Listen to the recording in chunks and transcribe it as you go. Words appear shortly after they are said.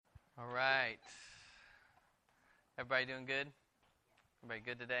All right. Everybody doing good? Everybody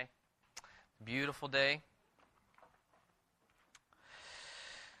good today? Beautiful day.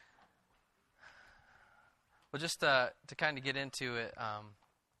 Well, just to kind of get into it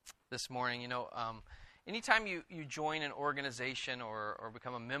this morning, anytime you join an organization or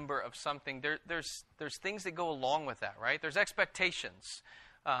become a member of something, there's things that go along with that, right? There's expectations.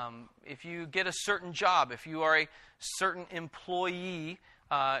 If you get a certain job, if you are a certain employee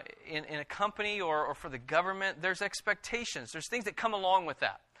in a company or for the government, there's expectations. There's things that come along with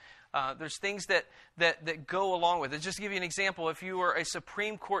that. There's things that go along with it. Just to give you an example, if you were a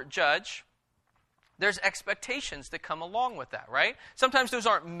Supreme Court judge, there's expectations that come along with that, right? Sometimes those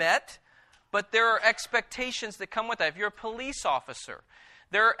aren't met, but there are expectations that come with that. If you're a police officer,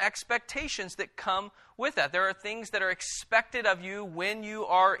 there are expectations that come with that. There are things that are expected of you when you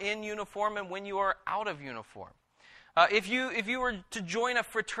are in uniform and when you are out of uniform. If you were to join a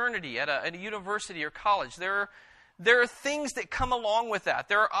fraternity at a university or college, there are things that come along with that.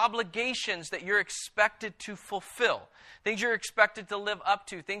 There are obligations that you're expected to fulfill, things you're expected to live up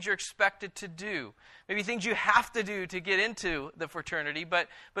to, things you're expected to do, maybe things you have to do to get into the fraternity, but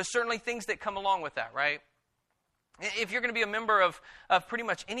certainly things that come along with that, right? If you're going to be a member of pretty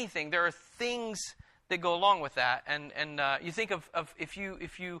much anything, there are things that go along with that. And you think of if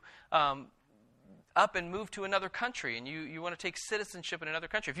you up and move to another country and you want to take citizenship in another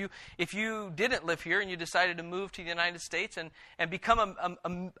country. If you didn't live here and you decided to move to the United States and become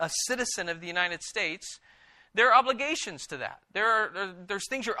a citizen of the United States, there are obligations to that. There's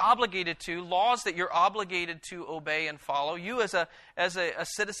things you're obligated to, laws that you're obligated to obey and follow. You as a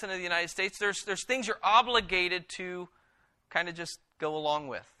citizen of the United States, there's things you're obligated to kind of just go along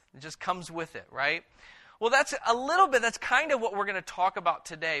with. It just comes with it, right? Well, that's kind of what we're going to talk about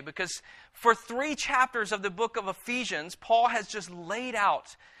today, because for 3 chapters of the book of Ephesians, Paul has just laid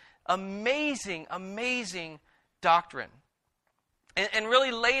out amazing doctrine. And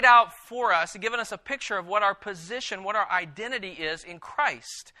really laid out for us, given us a picture of what our position, what our identity is in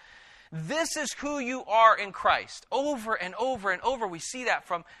Christ. This is who you are in Christ. Over and over and over, we see that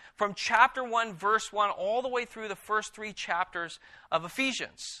from chapter 1, verse 1, all the way through the first 3 chapters of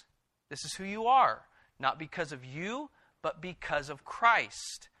Ephesians. This is who you are. Not because of you, but because of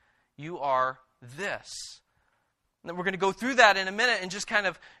Christ. You are this. And we're going to go through that in a minute and just kind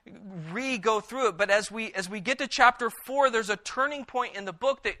of go through it. But as we get to chapter 4, there's a turning point in the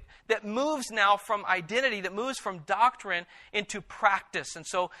book that moves now from identity, that moves from doctrine into practice. And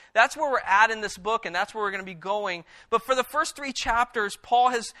so that's where we're at in this book, and that's where we're going to be going. But for the first 3 chapters, Paul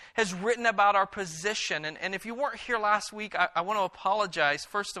has written about our position. And if you weren't here last week, I want to apologize,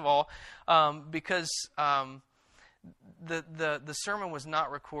 first of all, because the sermon was not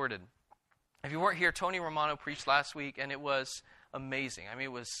recorded. If you weren't here, Tony Romano preached last week, and it was amazing. I mean,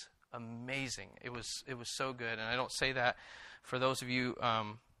 it was amazing. It was so good, and I don't say that for those of you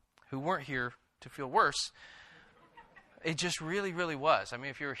who weren't here to feel worse. It just really, really was. I mean,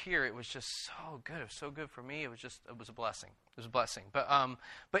 if you were here, it was just so good. It was so good for me. It was a blessing. It was a blessing.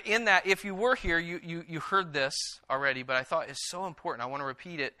 But in that, if you were here, you heard this already, but I thought it's so important. I want to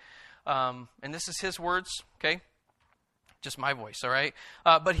repeat it. And this is his words, okay? Just my voice, all right?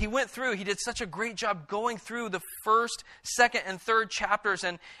 But he did such a great job going through the first, second, and third chapters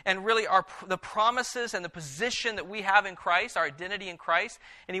and really the promises and the position that we have in Christ, our identity in Christ.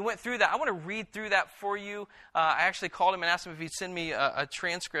 And he went through that. I want to read through that for you. I actually called him and asked him if he'd send me a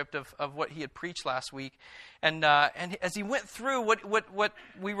transcript of what he had preached last week. And as he went through, what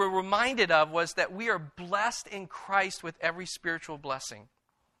we were reminded of was that we are blessed in Christ with every spiritual blessing.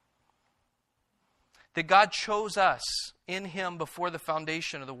 That God chose us in Him before the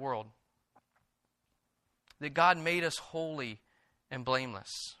foundation of the world. That God made us holy and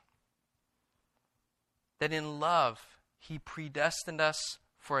blameless. That in love, He predestined us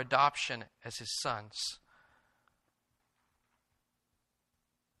for adoption as His sons.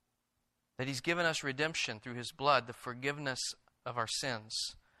 That He's given us redemption through His blood, the forgiveness of our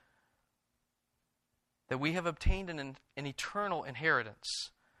sins. That we have obtained an eternal inheritance.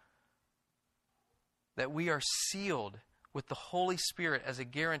 That we are sealed with the Holy Spirit as a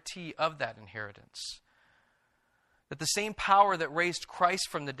guarantee of that inheritance. That the same power that raised Christ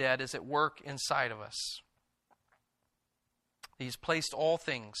from the dead is at work inside of us. He's placed all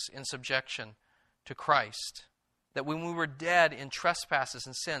things in subjection to Christ. That when we were dead in trespasses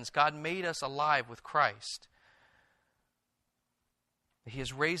and sins, God made us alive with Christ. That He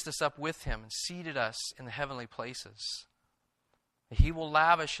has raised us up with Him and seated us in the heavenly places. He will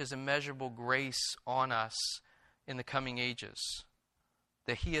lavish His immeasurable grace on us in the coming ages.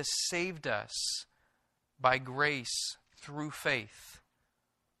 That He has saved us by grace through faith.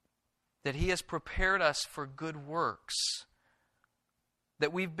 that He has prepared us for good works,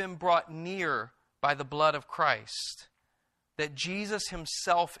 that we've been brought near by the blood of Christ, that Jesus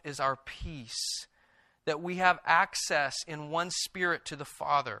Himself is our peace, that we have access in one Spirit to the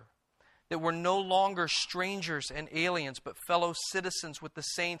Father, that we're no longer strangers and aliens, but fellow citizens with the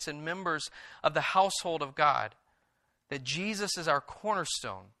saints and members of the household of God, that Jesus is our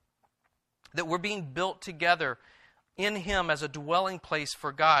cornerstone, that we're being built together in Him as a dwelling place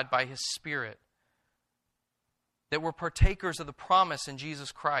for God by His Spirit, that we're partakers of the promise in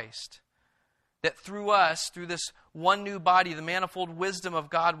Jesus Christ, that through us, through this one new body, the manifold wisdom of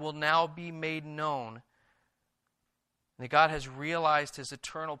God will now be made known, and that God has realized His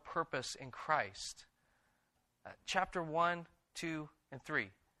eternal purpose in Christ. Chapter 1, 2, and 3.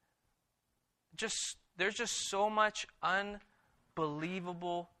 There's just so much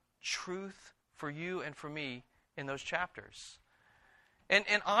unbelievable truth for you and for me in those chapters. And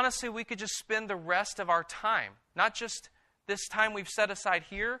honestly, we could just spend the rest of our time, not just this time we've set aside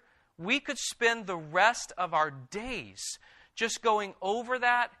here, we could spend the rest of our days just going over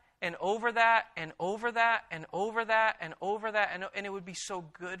that and over that and over that and over that and over that, and it would be so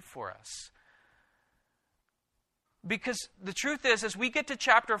good for us. Because the truth is, as we get to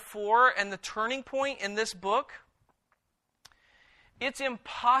chapter 4 and the turning point in this book, it's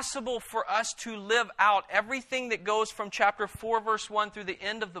impossible for us to live out everything that goes from chapter 4, verse 1 through the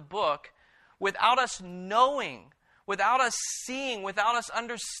end of the book without us knowing, without us seeing, without us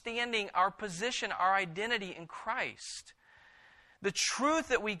understanding our position, our identity in Christ. The truth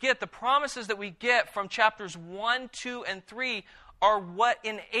that we get, the promises that we get from chapters 1, 2, and 3 are what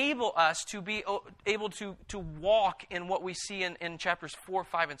enable us to be able to walk in what we see in chapters 4,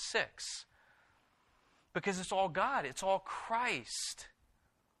 5, and 6. Because it's all God. It's all Christ.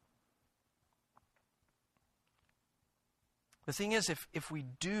 The thing is, if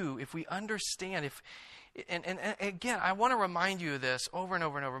we understand, and again, I want to remind you of this over and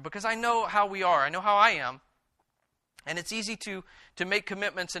over and over, because I know how we are. I know how I am. And it's easy to make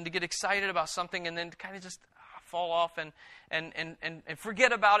commitments and to get excited about something and then kind of just fall off and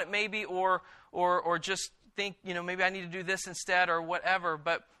forget about it maybe, or just think, maybe I need to do this instead or whatever.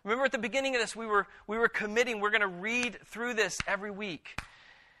 But remember at the beginning of this, we were committing, we're going to read through this every week.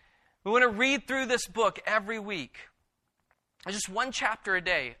 We want to read through this book every week. Just one chapter a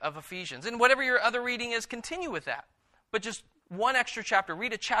day of Ephesians. And whatever your other reading is, continue with that. But just one extra chapter.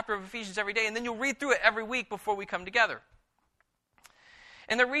 Read a chapter of Ephesians every day, and then you'll read through it every week before we come together.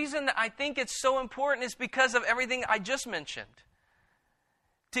 And the reason that I think it's so important is because of everything I just mentioned.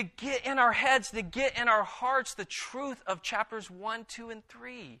 To get in our heads, to get in our hearts the truth of chapters 1, 2, and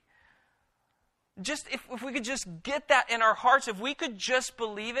 3. Just if we could just get that in our hearts, if we could just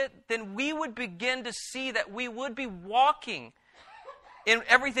believe it, then we would begin to see that we would be walking in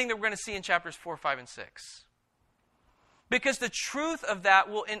everything that we're going to see in chapters 4, 5, and 6. Because the truth of that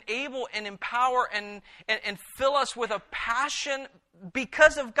will enable and empower and fill us with a passion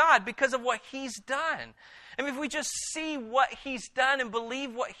because of God, because of what He's done. I mean, if we just see what He's done and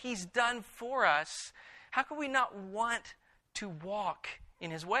believe what He's done for us, how could we not want to walk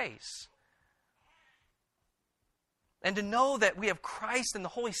in His ways? And to know that we have Christ and the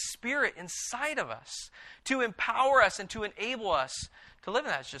Holy Spirit inside of us to empower us and to enable us to live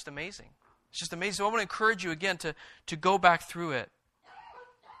in that is just amazing. It's just amazing. So I want to encourage you again to go back through it.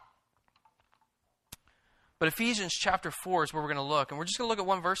 But Ephesians chapter 4 is where we're going to look. And we're just going to look at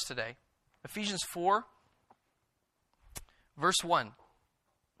one verse today. Ephesians 4, verse 1.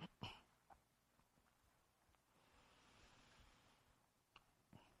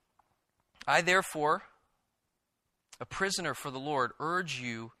 I therefore, a prisoner for the Lord, urge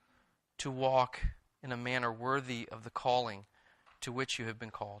you to walk in a manner worthy of the calling to which you have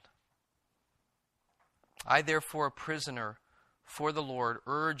been called. I therefore, a prisoner for the Lord,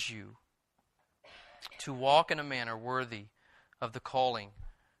 urge you to walk in a manner worthy of the calling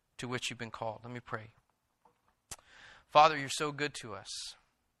to which you've been called. Let me pray. Father, you're so good to us.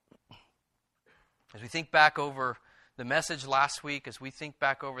 As we think back over the message last week, as we think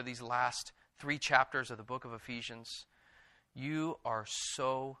back over these last 3 chapters of the book of Ephesians, you are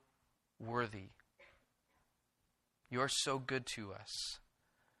so worthy. You are so good to us.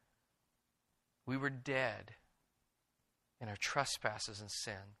 We were dead in our trespasses and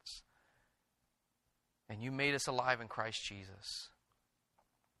sins, and you made us alive in Christ Jesus.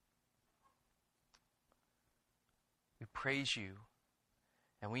 We praise you,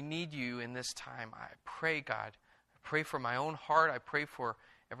 and we need you in this time. I pray, God, I pray for my own heart. I pray for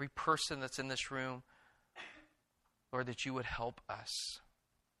every person that's in this room, Lord, that you would help us.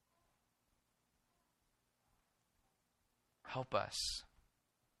 Help us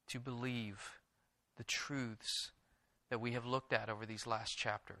to believe the truths that we have looked at over these last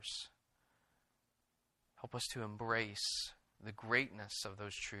chapters. Help us to embrace the greatness of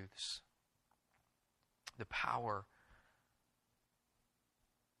those truths, the power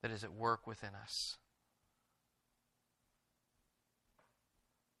that is at work within us.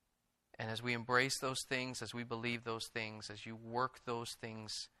 And as we embrace those things, as we believe those things, as you work those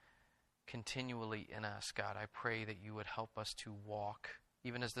things continually in us, God, I pray that you would help us to walk,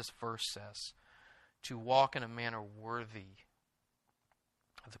 even as this verse says, to walk in a manner worthy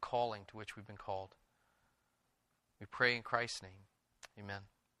of the calling to which we've been called. We pray in Christ's name. Amen.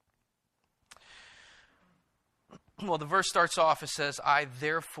 Well, the verse starts off, it says, I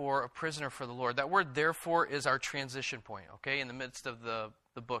therefore, a prisoner for the Lord. That word therefore is our transition point, okay, in the midst of the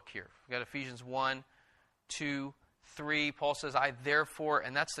book here. We've got Ephesians 1, 2, 3. Paul says, I therefore,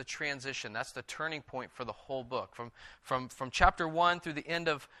 and that's the transition. That's the turning point for the whole book. From chapter 1 through the end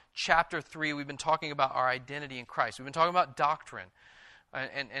of chapter 3, we've been talking about our identity in Christ. We've been talking about doctrine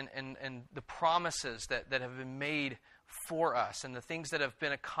and the promises that have been made for us and the things that have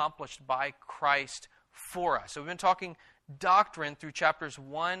been accomplished by Christ for us. So we've been talking doctrine through chapters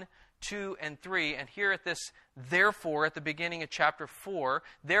 1, 2, and 3. And here at this therefore, at the beginning of chapter 4,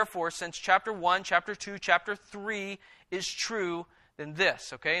 therefore, since chapter 1, chapter 2, chapter 3 is true, then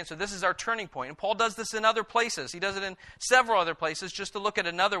this, okay? And so this is our turning point. And Paul does this in other places. He does it in several other places. Just to look at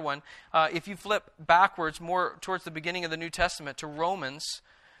another one, if you flip backwards more towards the beginning of the New Testament to Romans,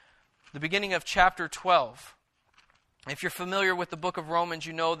 the beginning of chapter 12. If you're familiar with the book of Romans,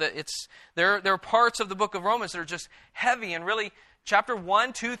 you know that there are parts of the book of Romans that are just heavy, and really chapter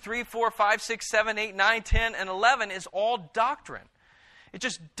 1, 2, 3, 4, 5, 6, 7, 8, 9, 10, and 11 is all doctrine. It's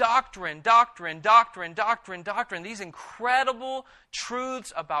just doctrine, doctrine, doctrine, doctrine, doctrine. These incredible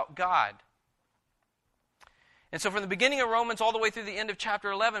truths about God. And so from the beginning of Romans all the way through the end of chapter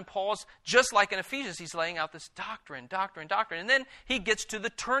 11, Paul's, just like in Ephesians, he's laying out this doctrine, doctrine, doctrine. And then he gets to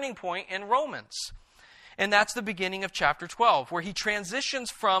the turning point in Romans. And that's the beginning of chapter 12, where he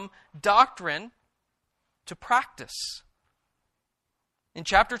transitions from doctrine to practice. In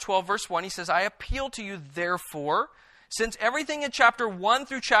chapter 12, verse 1, he says, I appeal to you, therefore, since everything in chapter 1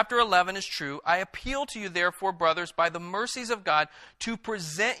 through chapter 11 is true, I appeal to you, therefore, brothers, by the mercies of God, to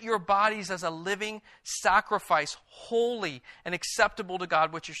present your bodies as a living sacrifice, holy and acceptable to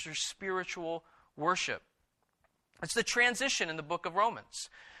God, which is your spiritual worship. It's the transition in the book of Romans,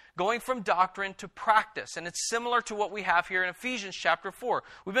 going from doctrine to practice. And it's similar to what we have here in Ephesians chapter 4.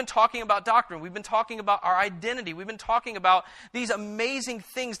 We've been talking about doctrine. We've been talking about our identity. We've been talking about these amazing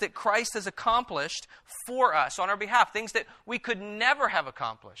things that Christ has accomplished for us on our behalf, things that we could never have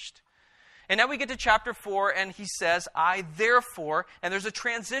accomplished. And now we get to chapter 4, and he says, I therefore, and there's a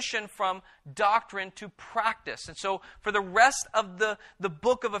transition from doctrine to practice. And so for the rest of the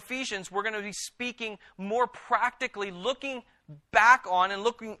book of Ephesians, we're going to be speaking more practically, looking back on and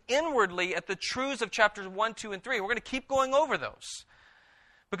looking inwardly at the truths of chapters 1, 2, and 3. We're going to keep going over those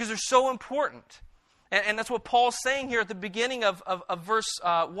because they're so important. And that's what Paul's saying here at the beginning of verse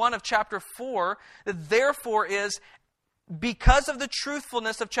 1 of chapter 4, that therefore is because of the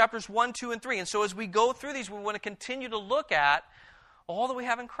truthfulness of chapters 1, 2, and 3. And so as we go through these, we want to continue to look at all that we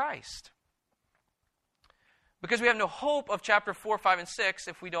have in Christ. Because we have no hope of chapter 4, 5, and 6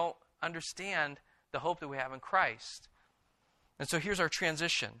 if we don't understand the hope that we have in Christ. And so here's our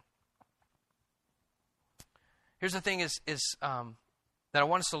transition. Here's the thing is that I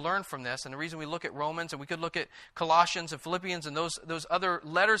want us to learn from this, and the reason we look at Romans, and we could look at Colossians and Philippians and those other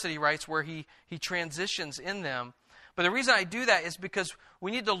letters that he writes where he transitions in them. But the reason I do that is because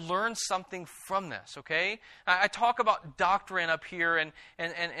we need to learn something from this, okay? I talk about doctrine up here and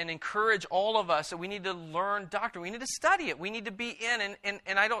encourage all of us that we need to learn doctrine. We need to study it. We need to be in,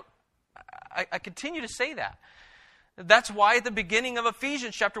 and I continue to say that. That's why at the beginning of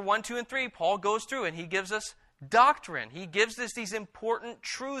Ephesians chapter 1, 2, and 3, Paul goes through and he gives us doctrine. He gives us these important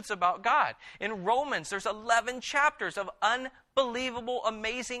truths about God. In Romans, there's 11 chapters of unbelievable,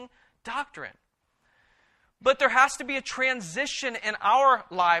 amazing doctrine. But there has to be a transition in our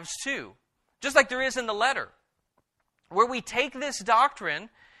lives too, just like there is in the letter, where we take this doctrine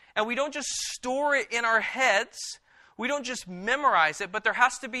and we don't just store it in our heads, we don't just memorize it, but there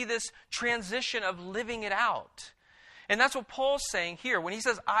has to be this transition of living it out. And that's what Paul's saying here. When he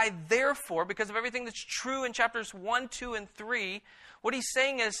says, I therefore, because of everything that's true in chapters 1, 2, and 3, what he's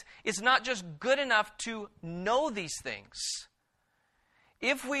saying is, it's not just good enough to know these things.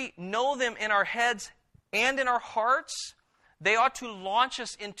 If we know them in our heads and in our hearts, they ought to launch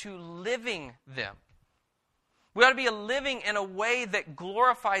us into living them. We ought to be living in a way that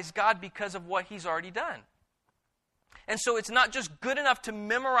glorifies God because of what he's already done. And so it's not just good enough to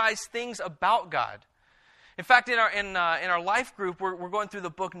memorize things about God. In fact, in our life group, we're going through the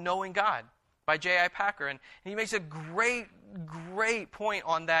book Knowing God by J.I. Packer. And he makes a great point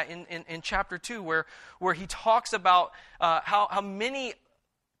on that in chapter 2, where he talks about how many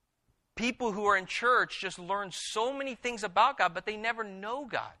people who are in church just learn so many things about God, but they never know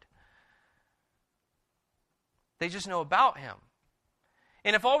God. They just know about Him.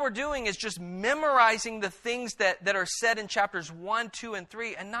 And if all we're doing is just memorizing the things that are said in chapters 1, 2, and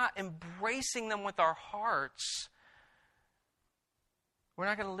 3, and not embracing them with our hearts, we're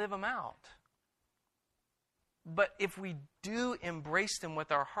not going to live them out. But if we do embrace them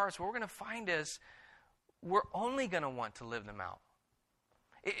with our hearts, what we're going to find is we're only going to want to live them out.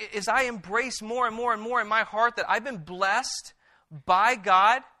 As I embrace more and more and more in my heart that I've been blessed by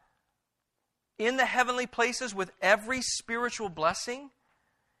God in the heavenly places with every spiritual blessing,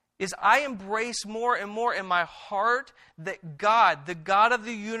 is I embrace more and more in my heart that God, the God of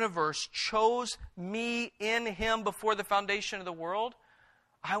the universe, chose me in Him before the foundation of the world.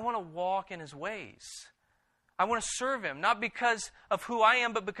 I want to walk in His ways. I want to serve Him, not because of who I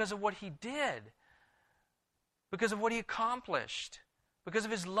am, but because of what He did, because of what He accomplished, because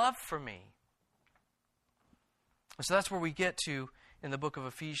of His love for me. And so that's where we get to in the book of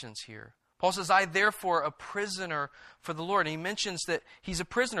Ephesians here. Paul says, I therefore a prisoner for the Lord. And he mentions that he's a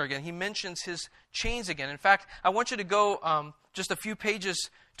prisoner again. He mentions his chains again. In fact, I want you to go just a few pages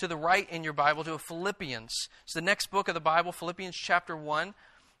to the right in your Bible to Philippians. It's the next book of the Bible, Philippians chapter 1. I'm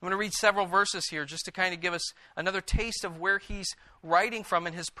going to read several verses here just to kind of give us another taste of where he's writing from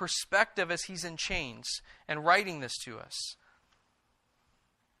and his perspective as he's in chains and writing this to us.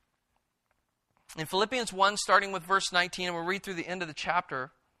 In Philippians 1, starting with verse 19, and we'll read through the end of the chapter,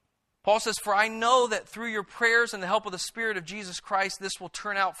 Paul says, For I know that through your prayers and the help of the Spirit of Jesus Christ, this will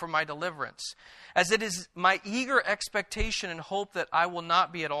turn out for my deliverance, as it is my eager expectation and hope that I will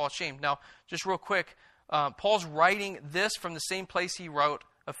not be at all ashamed. Now, just real quick, Paul's writing this from the same place he wrote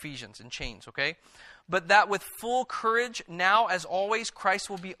Ephesians, in chains, okay? But that with full courage, now as always, Christ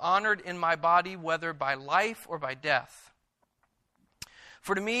will be honored in my body, whether by life or by death.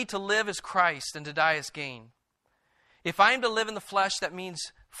 For to me, to live is Christ, and to die is gain. If I am to live in the flesh, that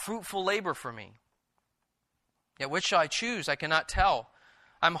means fruitful labor for me. Yet which shall I choose? I cannot tell.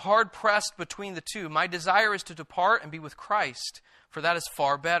 I'm hard pressed between the two. My desire is to depart and be with Christ, for that is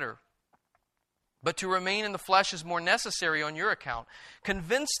far better. But to remain in the flesh is more necessary on your account.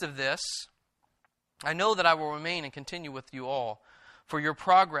 Convinced of this, I know that I will remain and continue with you all for your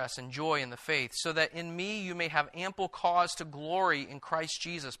progress and joy in the faith, so that in me you may have ample cause to glory in Christ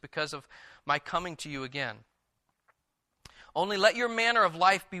Jesus because of my coming to you again. Only let your manner of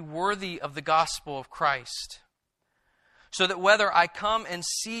life be worthy of the gospel of Christ, so that whether I come and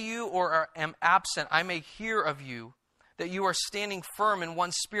see you or am absent, I may hear of you, that you are standing firm in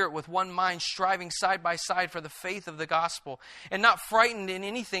one spirit with one mind, striving side by side for the faith of the gospel, and not frightened in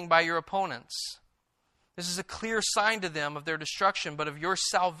anything by your opponents. This is a clear sign to them of their destruction, but of your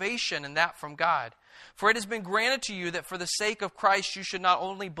salvation, and that from God. For it has been granted to you that for the sake of Christ you should not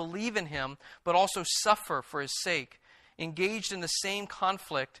only believe in Him, but also suffer for His sake, engaged in the same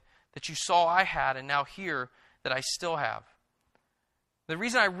conflict that you saw I had and now hear that I still have. The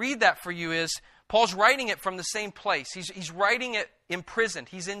reason I read that for you is Paul's writing it from the same place. He's writing it imprisoned.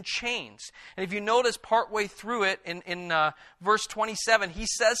 He's in chains. And if you notice partway through it in verse 27, he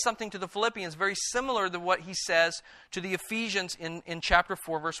says something to the Philippians very similar to what he says to the Ephesians in chapter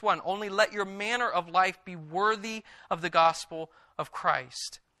 4, verse 1. Only let your manner of life be worthy of the gospel of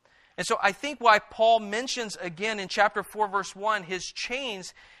Christ. And so I think why Paul mentions again in chapter 4, verse 1, his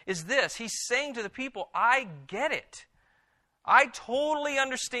chains is this. He's saying to the people, I get it. I totally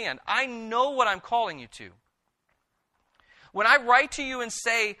understand. I know what I'm calling you to. When I write to you and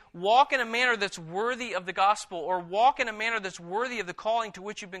say, walk in a manner that's worthy of the gospel, or walk in a manner that's worthy of the calling to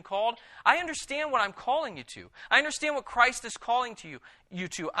which you've been called, I understand what I'm calling you to. I understand what Christ is calling you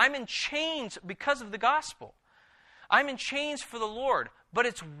to. I'm in chains because of the gospel. I'm in chains for the Lord, but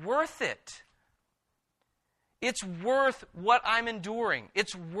it's worth it. It's worth what I'm enduring.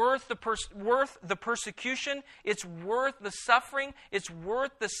 It's worth the persecution. It's worth the suffering. It's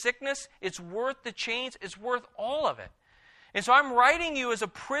worth the sickness. It's worth the chains. It's worth all of it. And so I'm writing you as a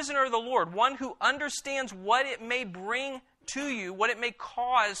prisoner of the Lord, one who understands what it may bring to you, what it may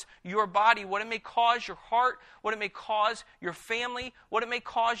cause your body, what it may cause your heart, what it may cause your family, what it may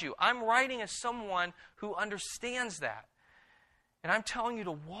cause you. I'm writing as someone who understands that. And I'm telling you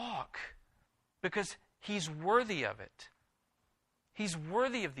to walk because He's worthy of it. He's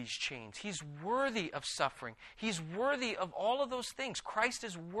worthy of these chains. He's worthy of suffering. He's worthy of all of those things. Christ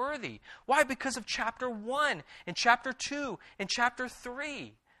is worthy. Why? Because of chapter 1 and chapter 2 and chapter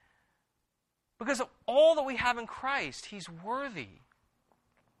 3. Because of all that we have in Christ, He's worthy.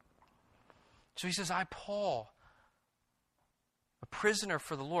 So he says, I, Paul, a prisoner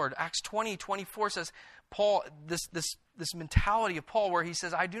for the Lord. Acts 20:24 says, Paul, this mentality of Paul where he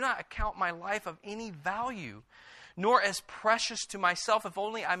says, I do not account my life of any value, nor as precious to myself, if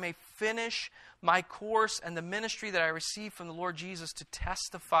only I may finish my course and the ministry that I received from the Lord Jesus to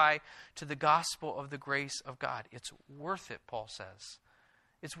testify to the gospel of the grace of God. It's worth it, Paul says.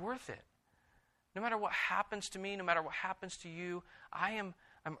 It's worth it. No matter what happens to me, no matter what happens to you, I'm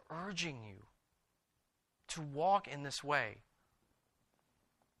urging you to walk in this way.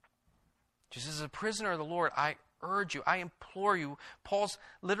 Just as a prisoner of the Lord, I urge you, I implore you. Paul's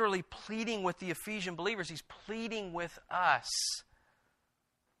literally pleading with the Ephesian believers. He's pleading with us.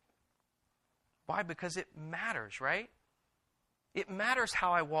 Why? Because it matters, right? It matters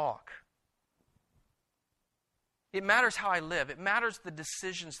how I walk. It matters how I live. It matters the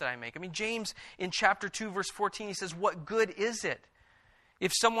decisions that I make. I mean, James in chapter 2, verse 14, he says, what good is it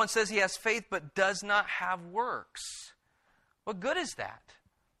if someone says he has faith but does not have works? What good is that?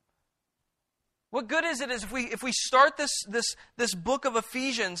 What good is it is if we start this book of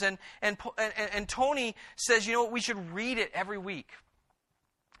Ephesians and Tony says, you know what, we should read it every week.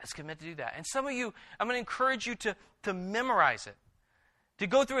 Let's commit to do that. And some of you, I'm going to encourage you to memorize it. To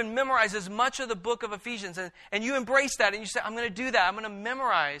go through and memorize as much of the book of Ephesians. And you embrace that and you say, I'm going to do that. I'm going to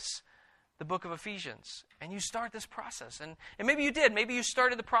memorize the book of Ephesians. And you start this process. And maybe you did. Maybe you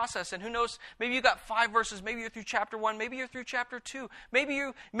started the process. And who knows, maybe you got 5 verses. Maybe you're through chapter 1. Maybe you're through chapter 2. Maybe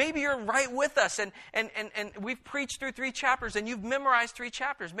you're right with us. And we've preached through 3 chapters. And you've memorized 3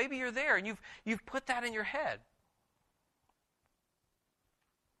 chapters. Maybe you're there. And you've put that in your head.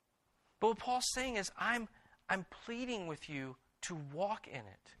 But what Paul's saying is, I'm pleading with you to walk in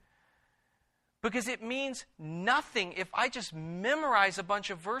it. Because it means nothing if I just memorize a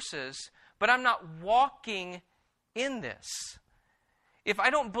bunch of verses, but I'm not walking in this. If I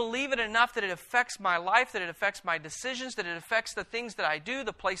don't believe it enough that it affects my life, that it affects my decisions, that it affects the things that I do,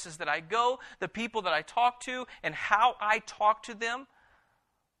 the places that I go, the people that I talk to, and how I talk to them,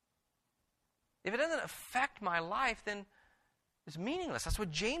 if it doesn't affect my life, then it's meaningless. That's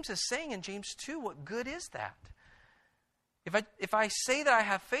what James is saying in James 2. What good is that? If I say that I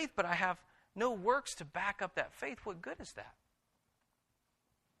have faith, but I have no works to back up that faith, what good is that?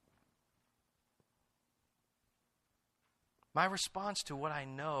 My response to what I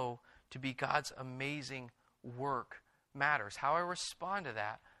know to be God's amazing work matters. How I respond to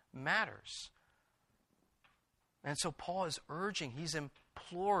that matters. And so Paul is urging, he's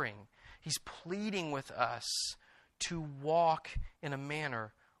imploring, he's pleading with us to walk in a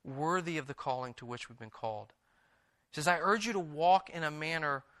manner worthy of the calling to which we've been called. He says, I urge you to walk in a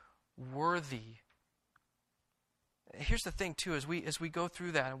manner worthy. Here's the thing, too, as we go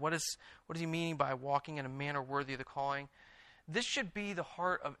through that, what is he meaning by walking in a manner worthy of the calling? This should be the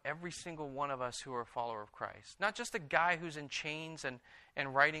heart of every single one of us who are a follower of Christ. Not just a guy who's in chains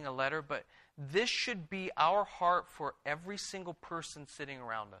and writing a letter, but this should be our heart for every single person sitting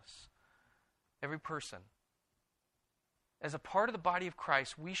around us. Every person. As a part of the body of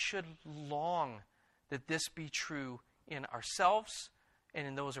Christ, we should long that this be true in ourselves and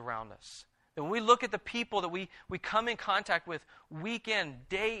in those around us. That when we look at the people that we come in contact with week in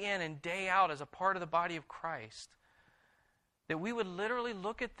and day out as a part of the body of Christ, that we would literally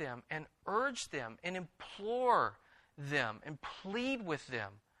look at them and urge them and implore them and plead with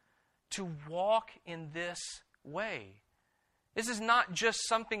them to walk in this way. This is not just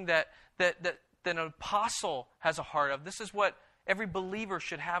something that an apostle has a heart of. This is what every believer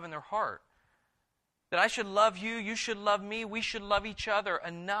should have in their heart. That I should love you, you should love me, we should love each other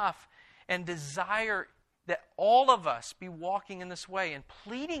enough and desire that all of us be walking in this way and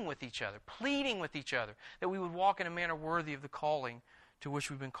pleading with each other, that we would walk in a manner worthy of the calling to which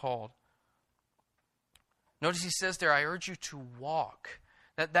we've been called. Notice he says there, I urge you to walk.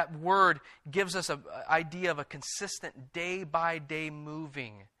 That word gives us an idea of a consistent day-by-day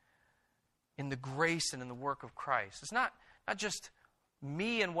moving in the grace and in the work of Christ. It's not just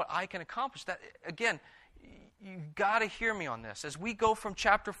me and what I can accomplish. That, again, you got to hear me on this. As we go from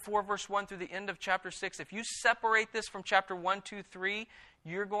chapter 4, verse 1 through the end of chapter 6, if you separate this from chapter 1, 2, 3,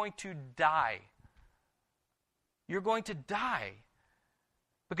 you're going to die. You're going to die.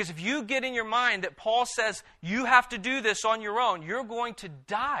 Because if you get in your mind that Paul says you have to do this on your own, you're going to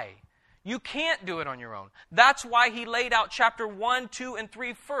die. You can't do it on your own. That's why he laid out chapter 1, 2, and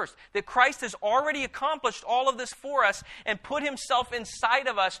 3 first. That Christ has already accomplished all of this for us and put himself inside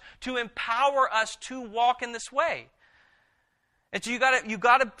of us to empower us to walk in this way. And so you got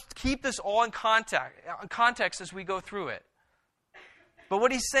to keep this all in context as we go through it. But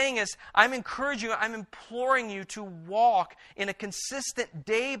what he's saying is, I'm encouraging you, I'm imploring you to walk in a consistent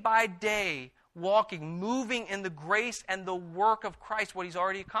day-by-day walking, moving in the grace and the work of Christ, what he's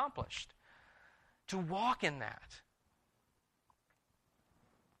already accomplished. To walk in that.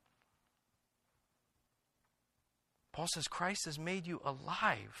 Paul says Christ has made you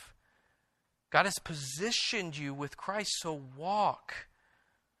alive. God has positioned you with Christ, so walk.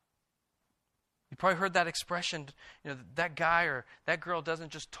 You probably heard that expression, that guy or that girl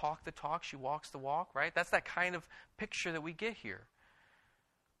doesn't just talk the talk, she walks the walk, right? That's that kind of picture that we get here.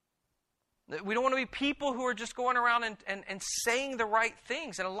 We don't want to be people who are just going around and saying the right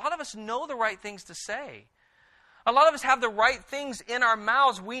things. And a lot of us know the right things to say. A lot of us have the right things in our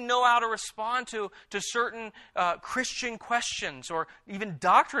mouths. We know how to respond to certain Christian questions or even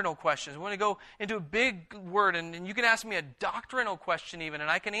doctrinal questions. We want to go into a big word, and you can ask me a doctrinal question even, and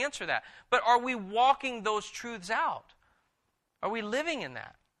I can answer that. But are we walking those truths out? Are we living in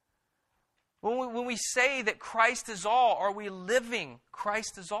that? When we say that Christ is all, are we living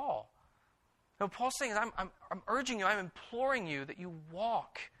Christ is all? No, Paul's saying, I'm urging you, I'm imploring you that you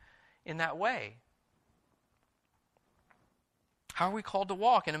walk in that way. How are we called to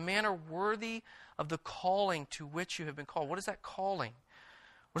walk? In a manner worthy of the calling to which you have been called. What is that calling?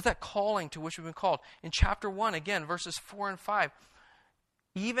 What is that calling to which we've been called? In chapter 1, again, verses 4 and 5,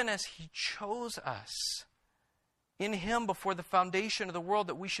 even as he chose us in him before the foundation of the world,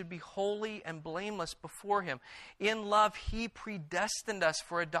 that we should be holy and blameless before him. In love, he predestined us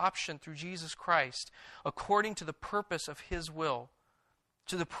for adoption through Jesus Christ, according to the purpose of his will,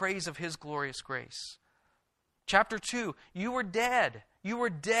 to the praise of his glorious grace. Chapter 2, you were dead. You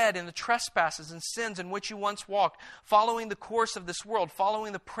were dead in the trespasses and sins in which you once walked, following the course of this world,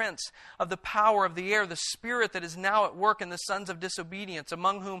 following the prince of the power of the air, the spirit that is now at work in the sons of disobedience,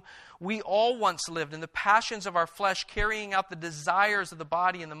 among whom we all once lived in the passions of our flesh, carrying out the desires of the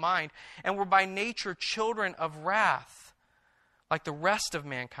body and the mind, and were by nature children of wrath, like the rest of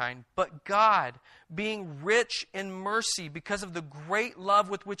mankind. But God, being rich in mercy because of the great love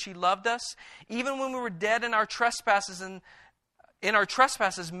with which he loved us, even when we were dead in our trespasses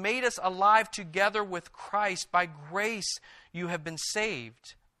made us alive together with Christ. By grace you have been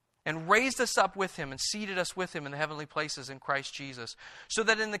saved, and raised us up with him and seated us with him in the heavenly places in Christ Jesus, so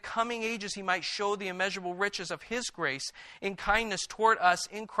that in the coming ages he might show the immeasurable riches of his grace in kindness toward us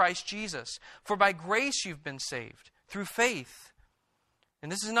in Christ Jesus. For by grace you've been saved, through faith.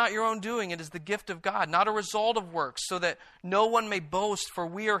 And this is not your own doing, it is the gift of God, not a result of works, so that no one may boast, for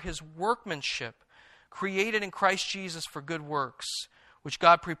we are his workmanship, created in Christ Jesus for good works, which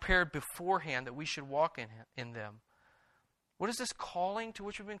God prepared beforehand that we should walk in them. What is this calling to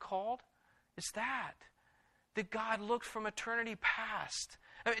which we've been called? It's that God looked from eternity past.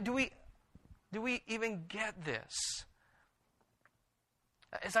 I mean, do we even get this?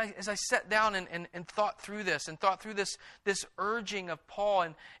 As I sat down and thought through this, this urging of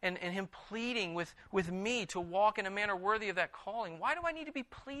Paul and him pleading with me to walk in a manner worthy of that calling, why do I need to be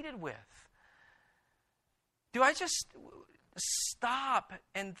pleaded with? Do I just stop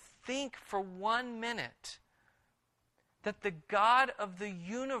and think for 1 minute that the God of the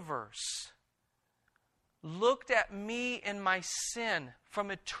universe looked at me and my sin from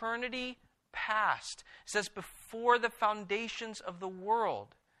eternity past? It says before the foundations of the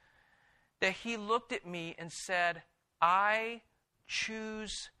world, that he looked at me and said, I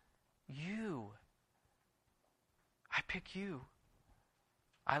choose you. I pick you.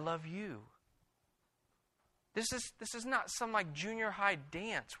 I love you. This is not some like junior high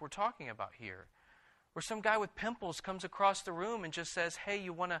dance we're talking about here, where some guy with pimples comes across the room and just says, hey,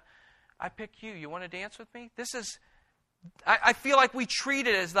 I pick you. You want to dance with me? I feel like we treat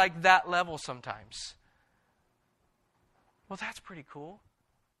it as like that level sometimes. Well, that's pretty cool.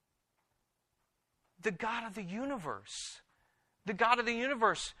 The God of the universe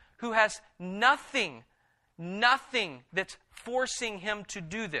who has nothing that's forcing him to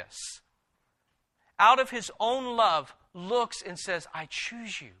do this, out of his own love, looks and says, I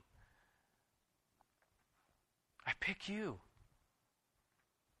choose you. I pick you.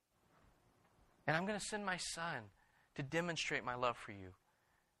 And I'm going to send my son to demonstrate my love for you.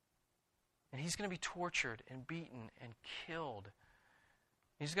 And he's going to be tortured and beaten and killed.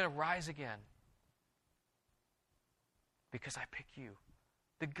 He's going to rise again. Because I pick you.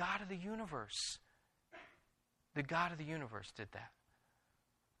 The God of the universe. The God of the universe did that.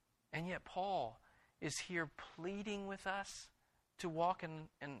 And yet Paul is here pleading with us to walk in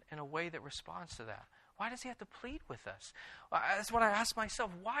a way that responds to that. Why does he have to plead with us? That's what I ask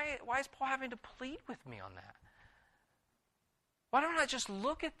myself. Why is Paul having to plead with me on that? Why don't I just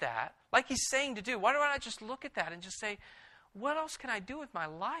look at that, like he's saying to do? Why don't I just look at that and just say, what else can I do with my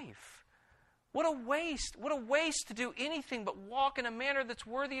life? What a waste. What a waste to do anything but walk in a manner that's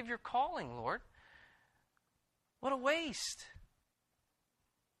worthy of your calling, Lord. What a waste.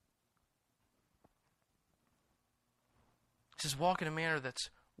 He says, walk in a manner that's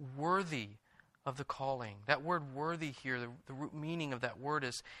worthy of the calling. That word worthy here, the root meaning of that word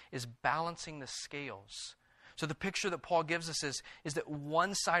is balancing the scales. So the picture that Paul gives us is that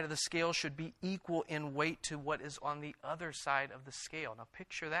one side of the scale should be equal in weight to what is on the other side of the scale. Now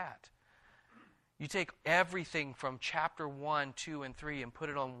picture that. You take everything from chapter 1, 2, and 3 and put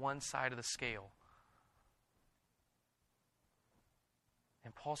it on one side of the scale.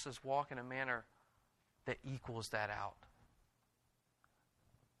 And Paul says, walk in a manner that equals that out.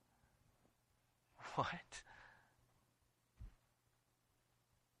 What?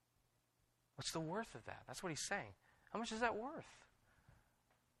 What's the worth of that? That's what he's saying. How much is that worth?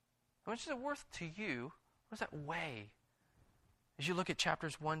 How much is it worth to you? What does that weigh? As you look at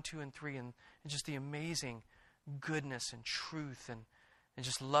chapters 1, 2, and 3 and just the amazing goodness and truth and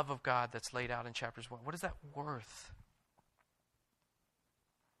just love of God that's laid out in chapters 1, what is that worth?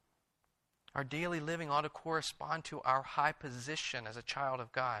 Our daily living ought to correspond to our high position as a child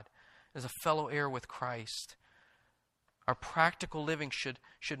of God, as a fellow heir with Christ. Our practical living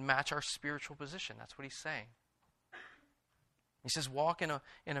should match our spiritual position. That's what he's saying. He says, walk in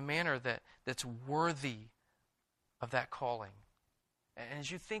a manner that's worthy of that calling. And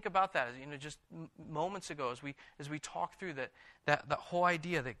as you think about that, just moments ago, as we talked through that whole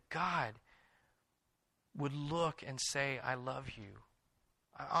idea that God would look and say, I love you.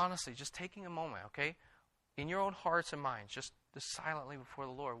 Honestly, just taking a moment, okay? In your own hearts and minds, just silently before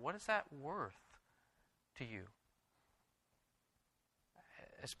the Lord, what is that worth to you?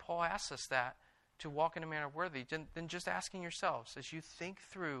 As Paul asks us that, to walk in a manner worthy, then just asking yourselves, as you think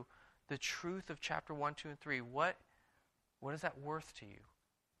through the truth of chapter 1, 2, and 3, what is that worth to you?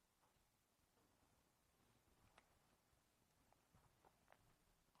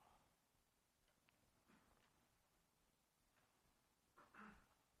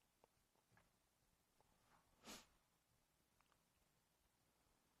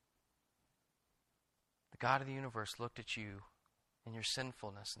 The God of the universe looked at you in your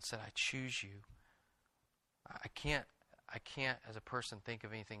sinfulness and said, I choose you. I can't as a person think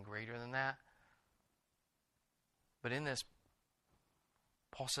of anything greater than that. But in this,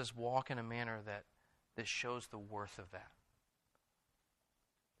 Paul says, walk in a manner that shows the worth of that.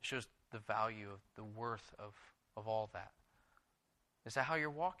 It shows the value of the worth of all that. Is that how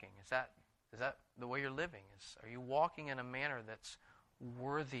you're walking? Is that the way you're living? Are you walking in a manner that's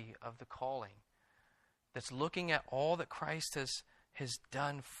worthy of the calling? That's looking at all that Christ has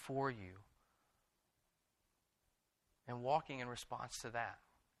done for you and walking in response to that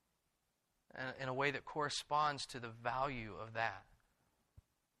in a way that corresponds to the value of that.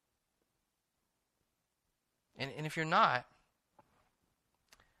 And if you're not,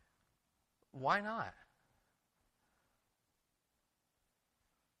 why not?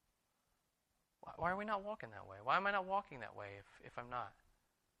 Why are we not walking that way? Why am I not walking that way if I'm not?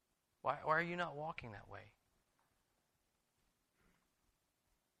 Why are you not walking that way?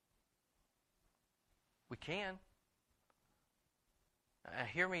 We can.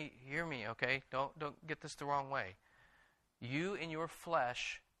 Hear me, okay? Don't get this the wrong way. You in your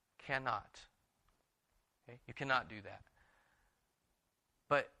flesh cannot. Okay? You cannot do that.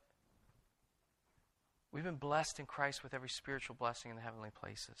 But we've been blessed in Christ with every spiritual blessing in the heavenly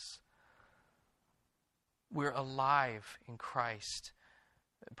places. We're alive in Christ.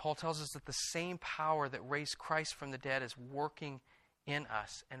 Paul tells us that the same power that raised Christ from the dead is working in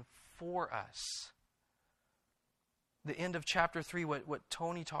us and for us. The end of chapter 3, what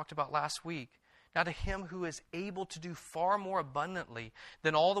Tony talked about last week. Now to him who is able to do far more abundantly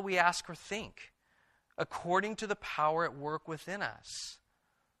than all that we ask or think, according to the power at work within us.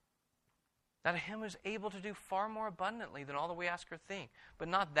 Now to him who is able to do far more abundantly than all that we ask or think. But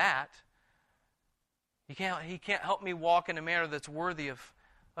not that. He can't help me walk in a manner that's worthy of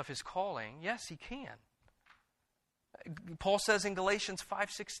his calling. Yes, he can. Paul says in Galatians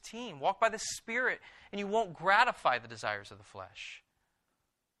 5:16, walk by the Spirit and you won't gratify the desires of the flesh.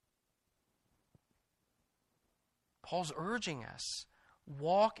 Paul's urging us,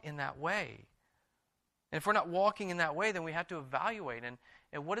 walk in that way. And if we're not walking in that way, then we have to evaluate. And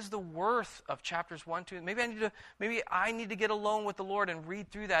what is the worth of chapters 1, 2? Maybe I need to get alone with the Lord and read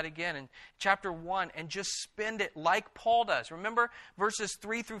through that again in chapter 1 and just spend it like Paul does. Remember, verses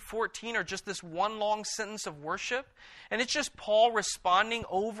 3 through 14 are just this one long sentence of worship. And it's just Paul responding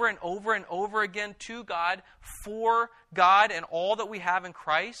over and over and over again to God, for God and all that we have in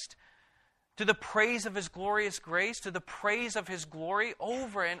Christ, to the praise of His glorious grace, to the praise of His glory,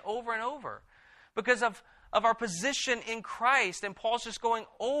 over and over and over. Because of our position in Christ. And Paul's just going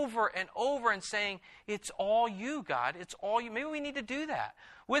over and over and saying, it's all you, God. It's all you. Maybe we need to do that.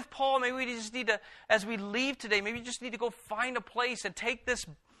 With Paul, maybe we just need to, as we leave today, maybe you just need to go find a place and take this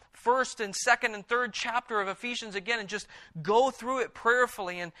first and second and third chapter of Ephesians again and just go through it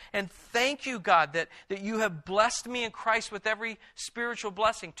prayerfully and thank you, God, that you have blessed me in Christ with every spiritual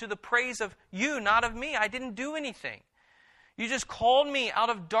blessing to the praise of you, not of me. I didn't do anything. You just called me out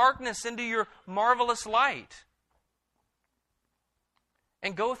of darkness into your marvelous light.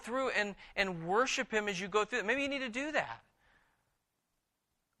 And go through and worship Him as you go through it. Maybe you need to do that.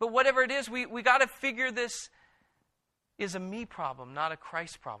 But whatever it is, we got to figure this is a me problem, not a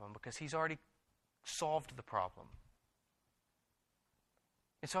Christ problem, because He's already solved the problem.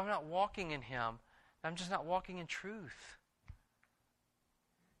 And so I'm not walking in Him. I'm just not walking in truth.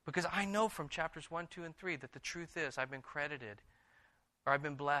 Because I know from chapters 1, 2, and 3 that the truth is I've been credited or I've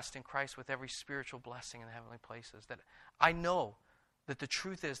been blessed in Christ with every spiritual blessing in the heavenly places. That I know that the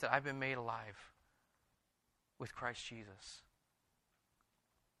truth is that I've been made alive with Christ Jesus.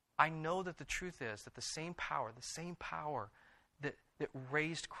 I know that the truth is that the same power that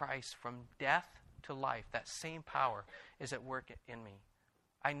raised Christ from death to life, that same power is at work in me.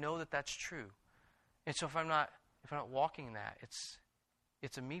 I know that that's true. And so if I'm not walking in that, it's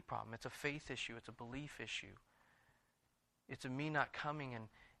a me problem. It's a faith issue. It's a belief issue. It's a me not coming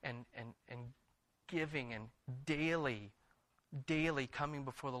and giving and daily coming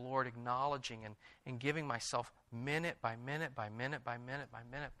before the Lord, acknowledging and giving myself minute by minute by minute by minute by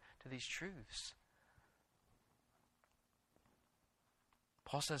minute to these truths.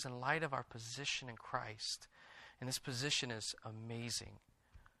 Paul says, in light of our position in Christ, and this position is amazing,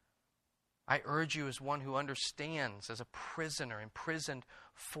 I urge you as one who understands, as a prisoner imprisoned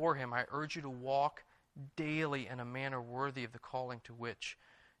for Him, I urge you to walk daily in a manner worthy of the calling to which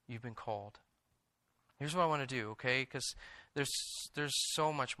you've been called. Here's what I want to do, okay? Because there's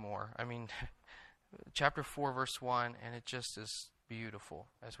so much more. I mean, chapter 4, verse 1, and it just is beautiful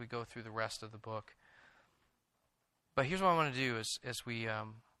as we go through the rest of the book. But here's what I want to do is as we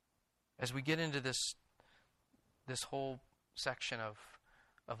get into this whole section of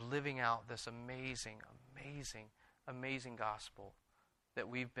living out this amazing gospel that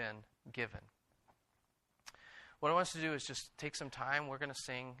we've been given. What I want us to do is just take some time. We're going to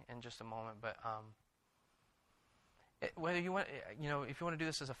sing in just a moment, but whether you want, if you want to do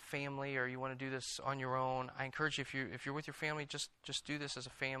this as a family or you want to do this on your own, I encourage you, if you're with your family, just do this as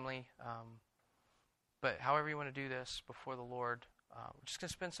a family. But however you want to do this before the Lord, we're just going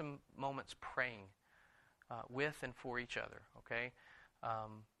to spend some moments praying with and for each other, okay?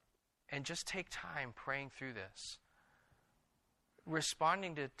 And just take time praying through this.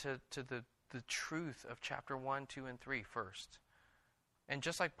 Responding to the truth of chapter 1, 2, and 3 first. And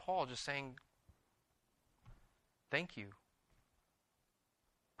just like Paul, just saying, thank you.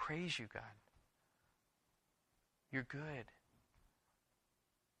 Praise you, God. You're good.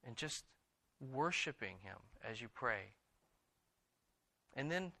 And just worshiping Him as you pray.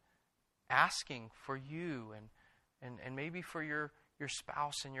 And then asking for you and maybe for your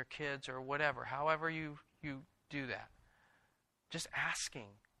spouse and your kids or whatever, however you do that. Just asking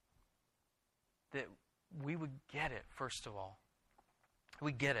that we would get it, first of all.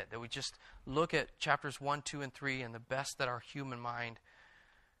 We get it, that we just look at chapters 1, 2, and 3 and the best that our human mind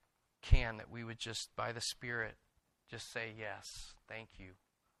can, that we would just, by the Spirit, just say, yes, thank you.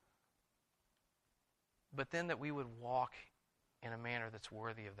 But then that we would walk in a manner that's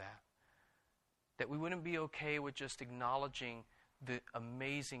worthy of that. That we wouldn't be okay with just acknowledging the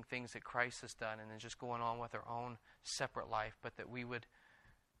amazing things that Christ has done and then just going on with our own separate life, but that we would,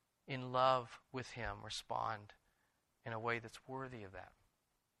 in love with Him, respond in a way that's worthy of that.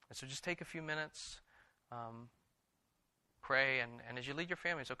 And so just take a few minutes, pray, and as you lead your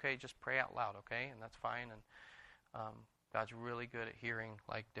family, it's okay, just pray out loud, okay? And that's fine. And God's really good at hearing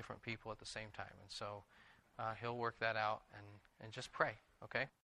like different people at the same time. And so He'll work that out and just pray, okay?